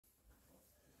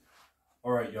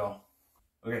All right, y'all.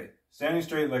 Okay, standing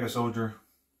straight like a soldier.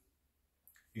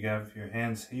 You have your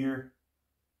hands here.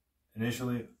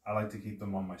 Initially, I like to keep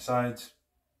them on my sides,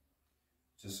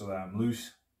 just so that I'm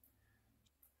loose.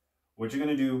 What you're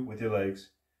gonna do with your legs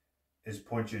is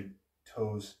point your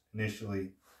toes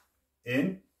initially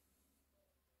in,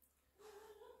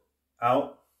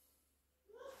 out,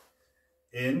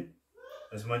 in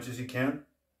as much as you can,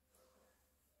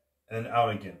 and then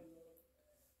out again.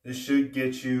 This should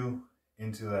get you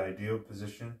into the ideal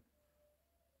position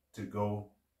to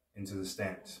go into the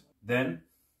stance. Then,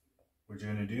 what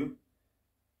you're gonna do,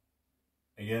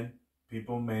 again,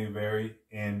 people may vary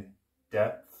in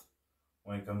depth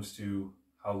when it comes to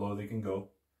how low they can go.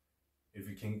 If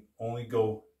you can only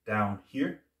go down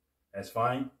here, that's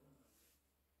fine.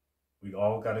 We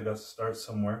all gotta start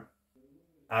somewhere.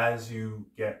 As you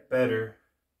get better,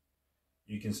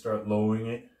 you can start lowering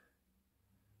it,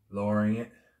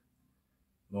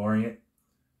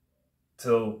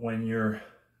 till when you're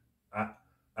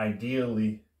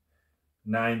ideally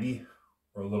 90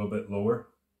 or a little bit lower.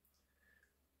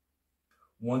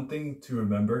 One thing to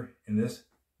remember in this,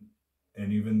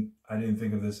 and even I didn't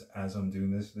think of this as I'm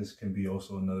doing this, this can be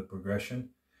also another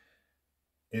progression,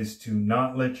 is to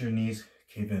not let your knees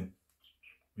cave in.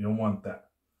 You don't want that.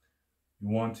 You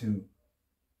want to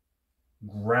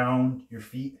ground your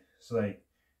feet so that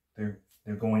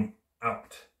they're going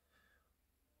out,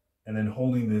 and then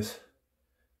holding this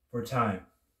for time.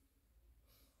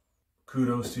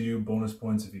 Kudos to you, bonus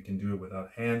points if you can do it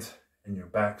without hands and your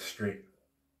back straight.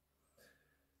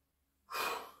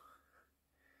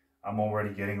 I'm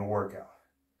already getting a workout.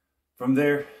 From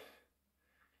there,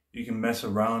 you can mess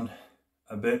around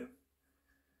a bit.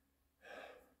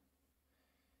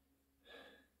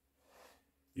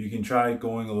 You can try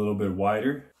going a little bit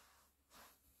wider.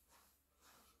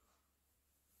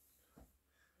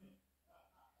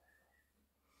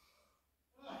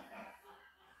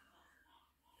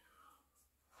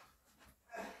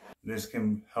 This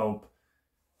can help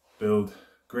build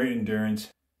great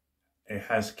endurance. It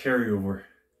has carryover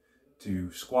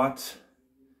to squats,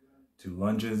 to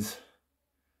lunges.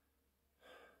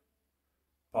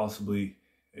 Possibly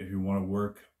if you want to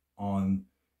work on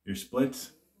your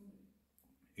splits,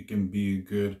 it can be a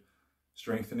good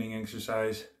strengthening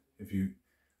exercise if you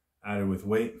add it with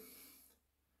weight.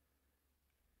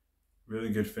 Really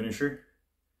good finisher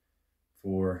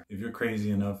for if you're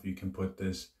crazy enough, you can put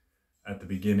this at the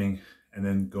beginning and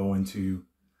then go into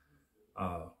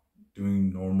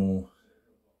doing normal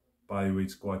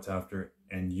bodyweight squats after,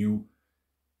 and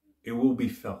it will be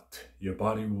felt. Your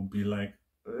body will be like,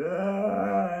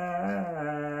 ah.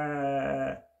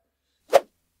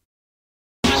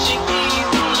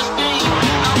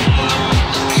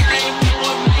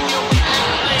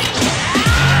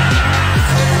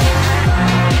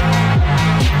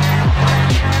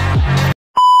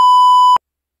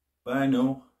 But I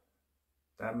know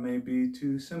that may be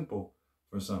too simple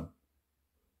for some.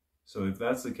 So if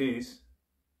that's the case,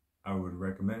 I would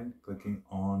recommend clicking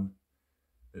on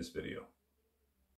this video.